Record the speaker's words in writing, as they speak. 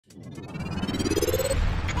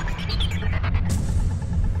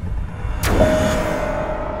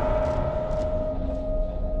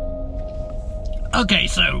Okay,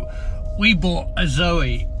 so we bought a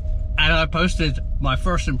Zoe, and I posted my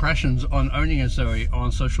first impressions on owning a Zoe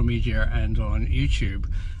on social media and on YouTube,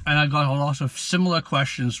 and I got a lot of similar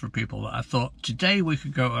questions from people that I thought today we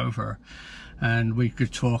could go over and we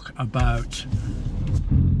could talk about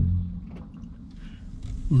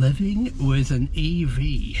living with an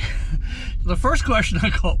EV. The first question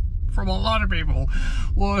I got from a lot of people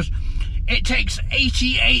was, it takes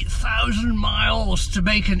 88,000 miles to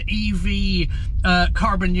make an EV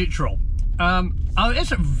carbon neutral.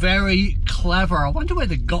 It's a very clever, I wonder where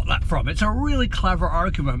they got that from. It's a really clever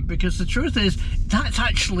argument, because the truth is that's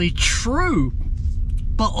actually true.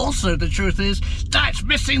 But also the truth is that's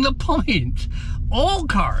missing the point. All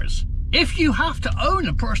cars, if you have to own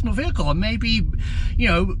a personal vehicle, and maybe, you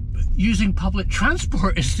know, using public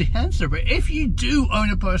transport is the answer, but if you do own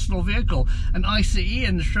a personal vehicle, an ICE,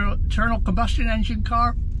 an internal combustion engine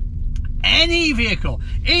car, any vehicle,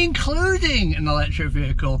 including an electric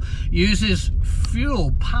vehicle, uses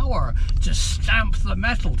fuel power to stamp the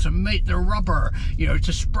metal, to make the rubber, you know,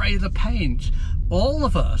 to spray the paint. All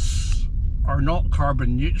of us are not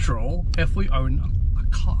carbon neutral if we own a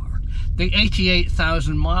car. The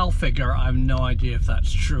 88,000 mile figure, I have no idea if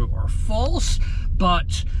that's true or false,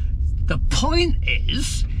 but the point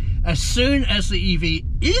is, as soon as the EV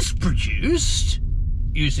is produced,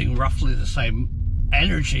 using roughly the same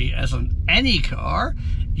energy as any car,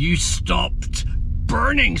 you stopped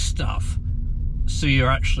burning stuff. So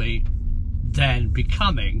you're actually then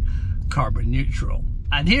becoming carbon neutral.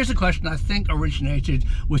 And here's a question I think originated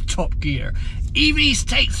with Top Gear. EVs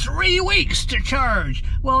take 3 weeks to charge.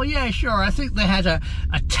 Well, yeah, sure. I think they had a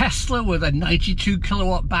Tesla with a 92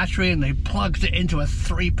 kilowatt battery and they plugged it into a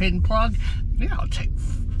 3-pin plug. Yeah, it'll take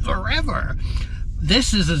forever.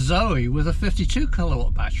 This is a Zoe with a 52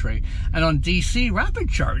 kilowatt battery. And on DC rapid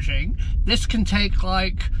charging, this can take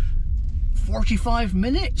like 45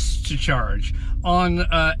 minutes to charge. On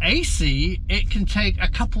AC, it can take a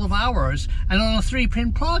couple of hours, and on a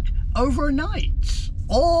 3-pin plug, overnight.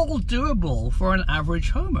 All doable for an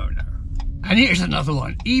average homeowner. And here's another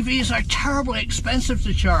one. EVs are terribly expensive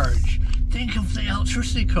to charge. Think of the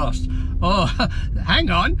electricity cost. Oh, hang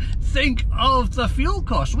on. Think of the fuel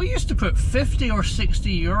cost. We used to put 50 or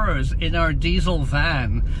 60 euros in our diesel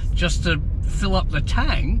van just to fill up the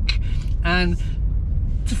tank, and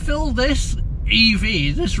to fill this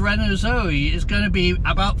EV, this Renault Zoe, is going to be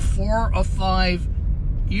about 4 or 5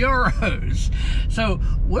 euros. So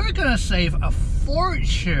we're going to save a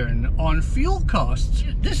fortune on fuel costs.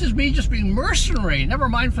 This is me just being mercenary. Never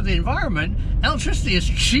mind for the environment. Electricity is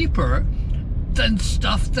cheaper than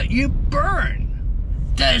stuff that you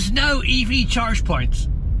burn. There's no EV charge points.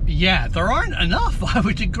 Yeah, there aren't enough, I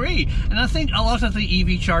would agree. And I think a lot of the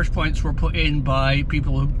EV charge points were put in by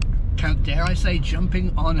people who, dare I say,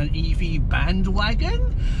 jumping on an EV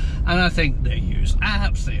bandwagon. And I think they use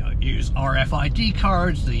apps, they use RFID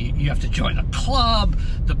cards, you have to join a club,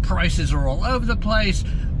 the prices are all over the place,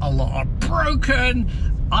 a lot are broken.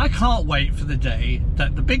 I can't wait for the day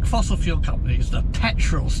that the big fossil fuel companies, the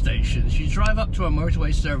petrol stations, you drive up to a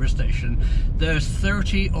motorway service station, there's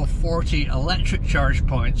 30 or 40 electric charge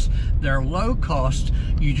points, they're low cost,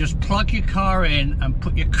 you just plug your car in and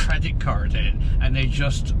put your credit card in, and they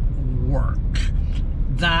just work.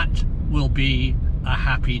 That will be a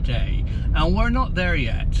happy day, and we're not there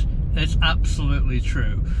yet. It's absolutely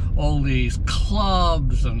true. All these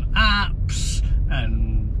clubs and apps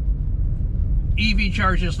and EV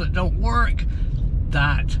chargers that don't work,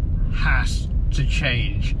 that has to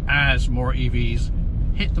change as more EVs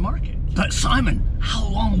hit the market. But Simon, how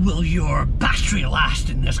long will your battery last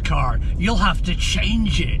in this car? You'll have to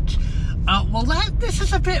change it. Well, this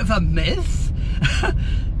is a bit of a myth.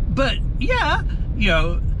 But yeah, you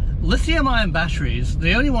know, lithium-ion batteries,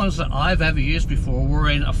 the only ones that I've ever used before were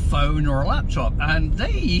in a phone or a laptop, and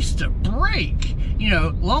they used to break. You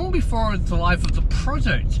know, long before the life of the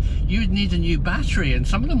product, you'd need a new battery, and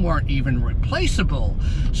some of them weren't even replaceable.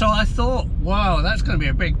 So I thought, wow, that's going to be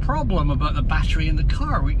a big problem about the battery in the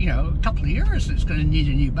car. You know, a couple of years it's going to need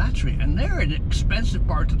a new battery, and they're an expensive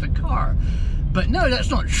part of the car. But no,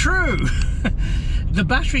 that's not true. The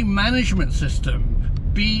battery management system,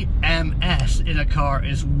 BMS, in a car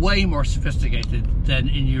is way more sophisticated than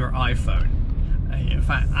in your iPhone. In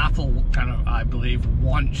fact, Apple kind of, I believe,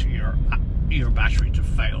 want your battery to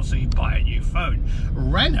fail, so you buy a new phone.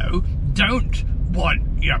 Renault don't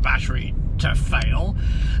want your battery to fail,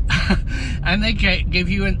 and they give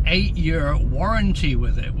you an 8-year warranty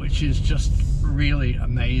with it, which is just really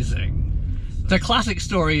amazing. The classic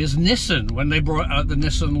story is Nissan, when they brought out the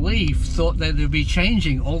Nissan Leaf, thought that they'd be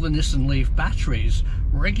changing all the Nissan Leaf batteries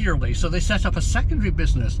regularly. So they set up a secondary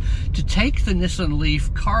business to take the Nissan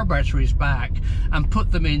Leaf car batteries back and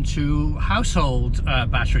put them into household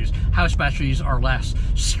batteries. House batteries are less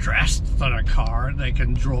stressed than a car. They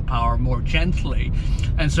can draw power more gently.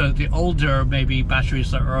 And so the older, maybe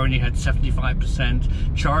batteries that only had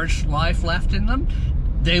 75% charge life left in them,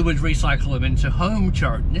 they would recycle them into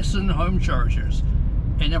Nissan home chargers.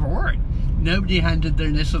 It never worked. Nobody handed their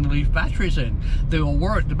Nissan Leaf batteries in. They will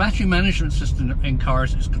work. The battery management system in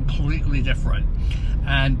cars is completely different.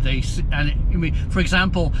 I mean, for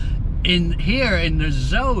example, in the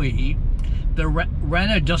Zoe, the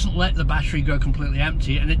Renault doesn't let the battery go completely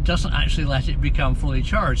empty, and it doesn't actually let it become fully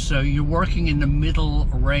charged. So you're working in the middle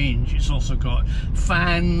range. It's also got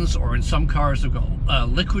fans, or in some cars they've got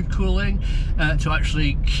liquid cooling to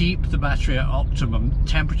actually keep the battery at optimum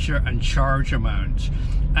temperature and charge amount.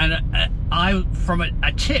 And from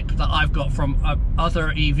a tip that I've got from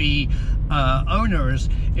other EV owners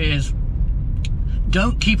is,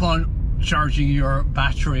 don't keep on charging your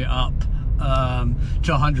battery up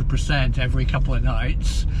to 100% every couple of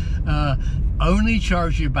nights. Only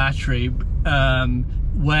charge your battery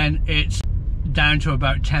when it's down to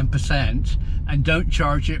about 10%, and don't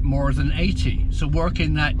charge it more than 80. So work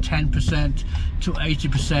in that 10% to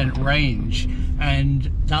 80% range, and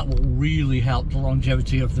that will really help the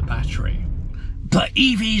longevity of the battery. But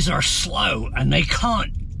EVs are slow and they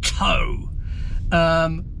can't tow.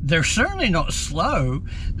 They're certainly not slow.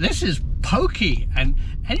 This is pokey, and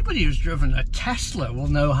anybody who's driven a Tesla will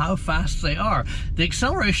know how fast they are. The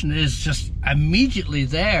acceleration is just immediately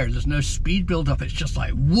there. There's no speed build up. It's just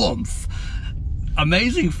like whoomph.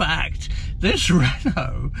 Amazing fact. This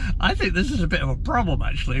Renault, I think this is a bit of a problem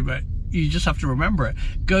actually, but you just have to remember it,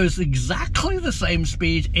 goes exactly the same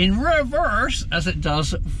speed in reverse as it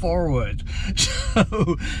does forward.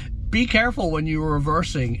 So be careful when you're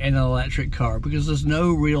reversing in an electric car, because there's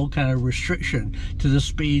no real kind of restriction to the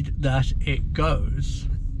speed that it goes.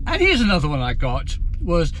 And here's another one I got,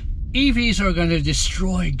 was EVs are going to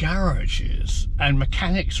destroy garages and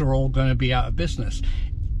mechanics are all going to be out of business.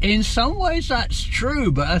 In some ways that's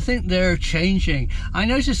true, but I think they're changing. I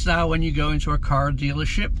notice now when you go into a car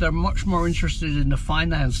dealership, they're much more interested in the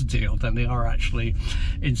finance deal than they are actually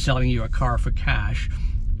in selling you a car for cash.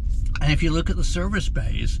 And if you look at the service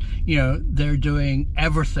bays, you know, they're doing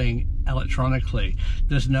everything electronically.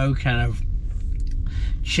 There's no kind of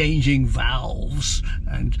changing valves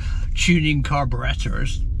and tuning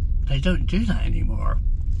carburetors. They don't do that anymore.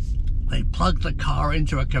 They plug the car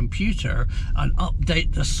into a computer and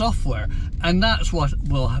update the software, and that's what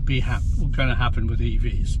will be going to happen with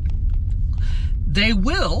EVs. They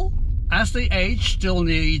will, as they age, still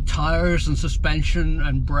need tires and suspension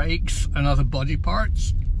and brakes and other body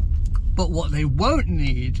parts, but what they won't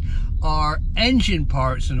need are engine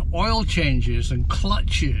parts and oil changes and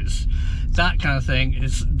clutches. That kind of thing.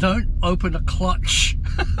 Don't open a clutch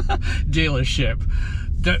dealership.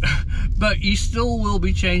 But you still will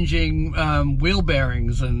be changing wheel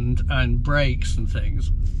bearings and brakes and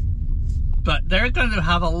things. But they're going to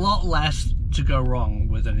have a lot less to go wrong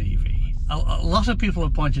with an EV. A lot of people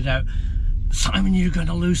have pointed out, Simon, you're going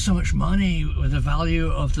to lose so much money with the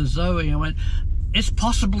value of the Zoe. I went, it's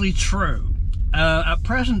possibly true. At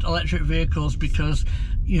present, electric vehicles, because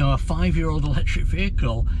you know, a 5-year-old electric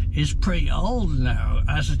vehicle is pretty old now,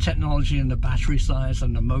 as the technology and the battery size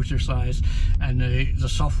and the motor size and the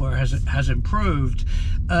software has improved.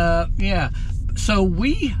 Yeah, so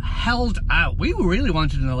we held out. We really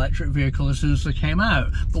wanted an electric vehicle as soon as they came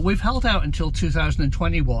out, but we've held out until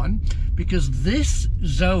 2021 because this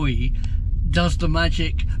Zoe does the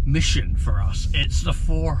magic mission for us. It's the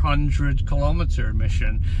 400-kilometer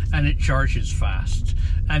mission, and it charges fast,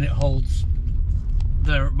 and it holds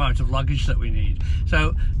the amount of luggage that we need.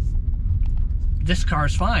 So this car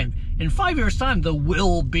is fine. In 5 years' time, there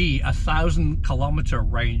will be a 1,000-kilometer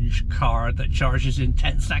range car that charges in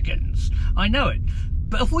 10 seconds. I know it.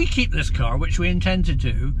 But if we keep this car, which we intend to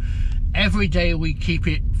do, every day we keep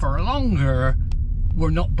it for longer, we're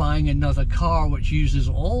not buying another car which uses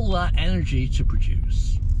all that energy to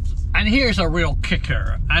produce. And here's a real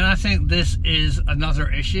kicker, and I think this is another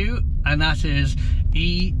issue, and that is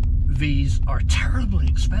EVs are terribly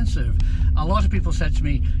expensive. A lot of people said to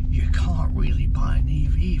me, you can't really buy an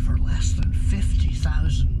EV for less than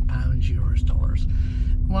 £50,000, euros, dollars.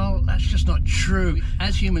 Well, that's just not true.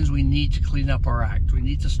 As humans, we need to clean up our act. We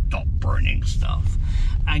need to stop burning stuff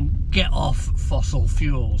and get off fossil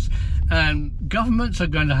fuels. And governments are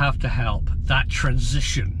going to have to help that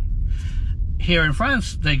transition. here in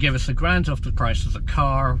France, they give us a grant off the price of the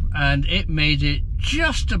car, and it made it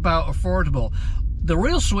just about affordable. The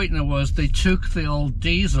real sweetener was they took the old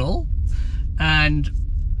diesel and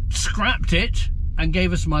scrapped it and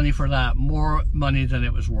gave us money for that, more money than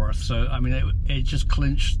it was worth. So, I mean, it just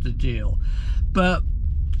clinched the deal. But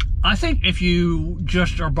I think if you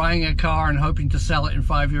just are buying a car and hoping to sell it in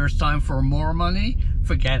 5 years' time for more money,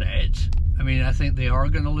 forget it. I mean, I think they are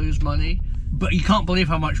going to lose money. But you can't believe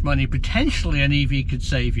how much money potentially an EV could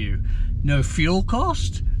save you. No fuel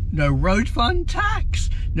cost, no road fund tax,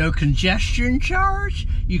 no congestion charge.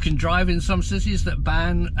 You can drive in some cities that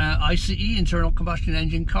ban ICE, internal combustion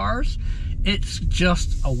engine cars. It's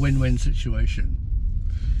just a win-win situation.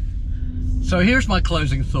 So here's my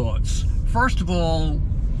closing thoughts. First of all,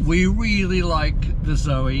 we really like the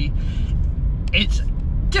Zoe. It's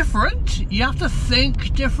different. You have to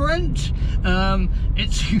think different.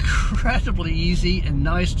 It's incredibly easy and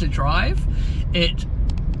nice to drive. It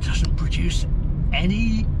doesn't produce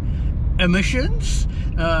any emissions.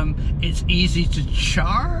 It's easy to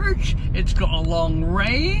charge. It's got a long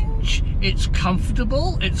range. It's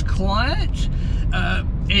comfortable. It's quiet.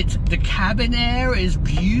 The cabin air is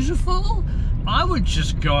beautiful. I would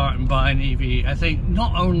just go out and buy an EV. I think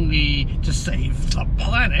not only to save the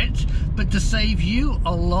planet, but to save you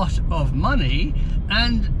a lot of money,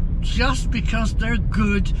 and just because they're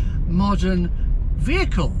good modern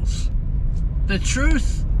vehicles. The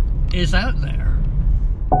truth is out there.